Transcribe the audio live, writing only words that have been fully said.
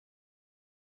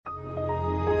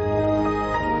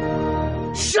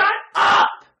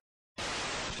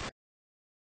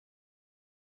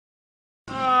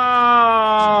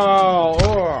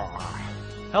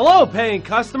Hello, paying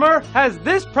customer. Has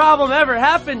this problem ever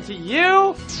happened to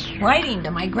you? Writing to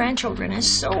my grandchildren is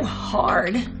so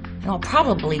hard. They'll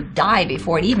probably die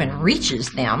before it even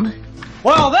reaches them.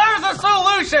 Well, there's a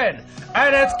solution,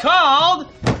 and it's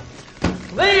called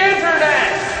the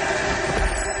Internet.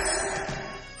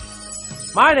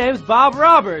 My name's Bob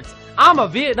Roberts. I'm a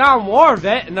Vietnam War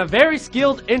vet and a very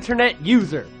skilled internet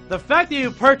user. The fact that you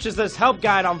purchased this help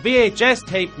guide on VHS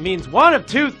tape means one of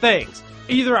two things.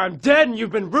 Either I'm dead and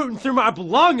you've been rooting through my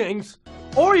belongings,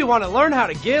 or you want to learn how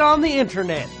to get on the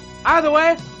internet. Either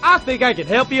way, I think I can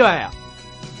help you out.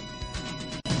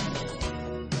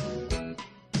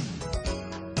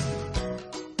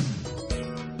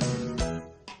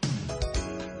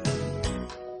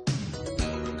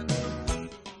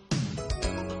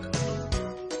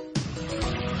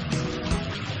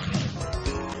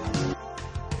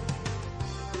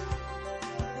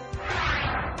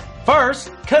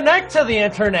 First, connect to the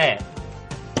internet.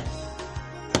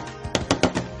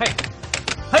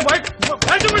 Hey, wait,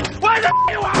 what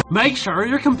are you? Make sure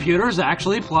your computer's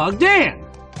actually plugged in.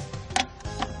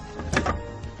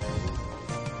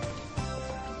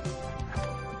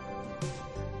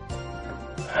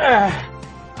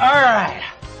 All right,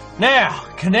 now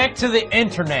connect to the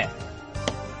internet.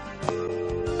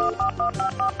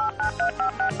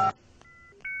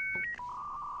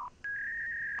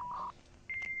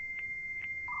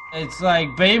 It's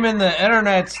like beaming the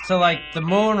internets to like the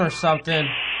moon or something.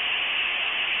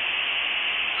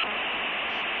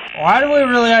 Why do we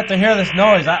really have to hear this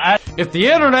noise? If the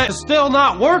internet is still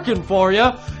not working for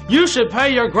you, you should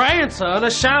pay your grandson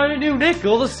a shiny new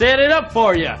nickel to set it up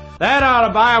for you. That ought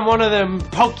to buy him one of them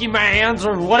Pokemans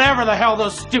or whatever the hell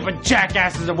those stupid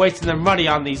jackasses are wasting their money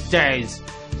on these days.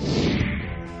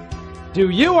 Do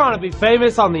you want to be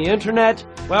famous on the internet?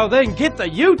 Well, then get the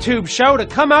YouTube show to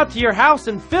come out to your house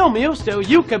and film you so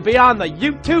you can be on the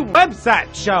YouTube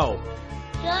website show.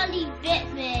 Johnny bit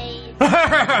me.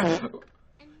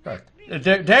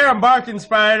 Damn barking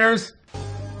spiders.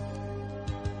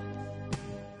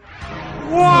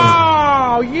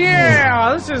 Whoa,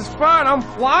 yeah, this is fun. I'm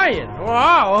flying.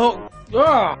 Wow.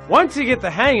 Once you get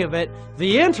the hang of it,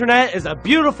 the internet is a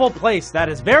beautiful place that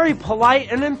is very polite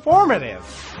and informative.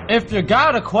 If you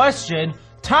got a question,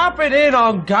 type it in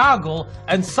on Goggle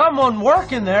and someone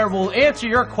working there will answer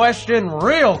your question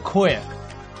real quick.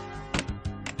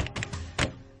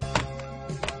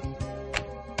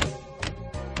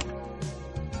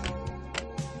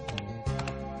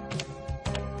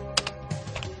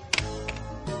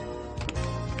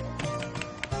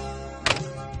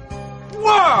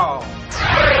 Whoa!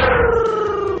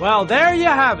 Well, there you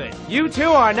have it. You two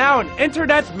are now an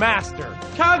internet master.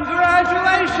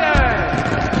 Congratulations!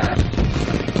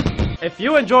 If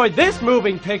you enjoyed this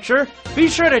moving picture, be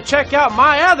sure to check out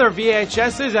my other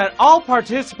VHSs at all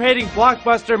participating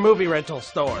Blockbuster movie rental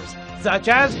stores, such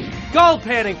as Gold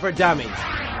Panning for Dummies,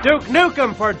 Duke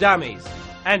Nukem for Dummies,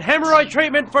 and Hemorrhoid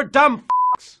Treatment for Dumb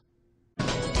f***s.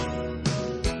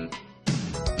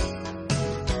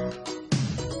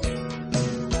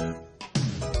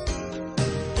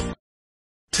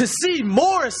 To see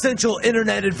more essential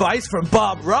internet advice from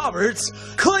Bob Roberts,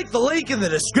 click the link in the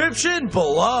description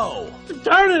below.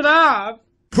 Turn it off!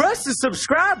 Press the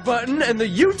subscribe button and the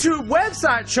YouTube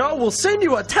website show will send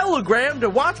you a telegram to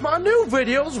watch my new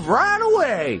videos right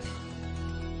away.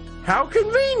 How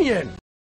convenient!